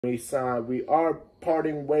he signed. We are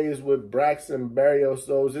parting ways with Braxton Berrios,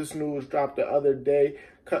 though. This news dropped the other day.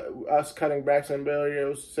 Us cutting Braxton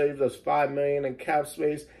Berrios saves us $5 million in cap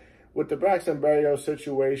space. With the Braxton Berrios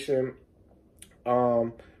situation,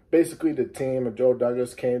 basically the team and Joe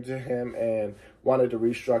Douglas came to him and wanted to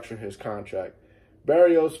restructure his contract.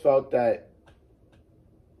 Berrios felt that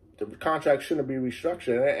the contract shouldn't be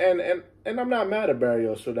restructured, and I'm not mad at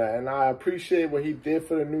Berrios for that, and I appreciate what he did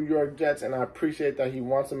for the New York Jets, and I appreciate that he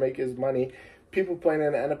wants to make his money. People playing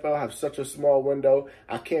in the NFL have such a small window.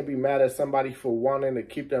 I can't be mad at somebody for wanting to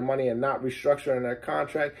keep their money and not restructuring their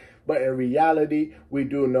contract. But in reality, we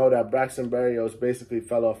do know that Braxton Berrios basically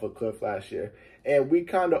fell off a cliff last year. And we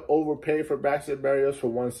kind of overpaid for Braxton Berrios for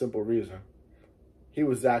one simple reason. He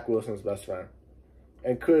was Zach Wilson's best friend.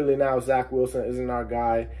 And clearly now Zach Wilson isn't our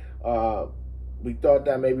guy. We thought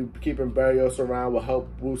that maybe keeping Berrios around will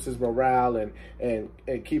help boost his morale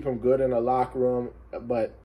and keep him good in the locker room. But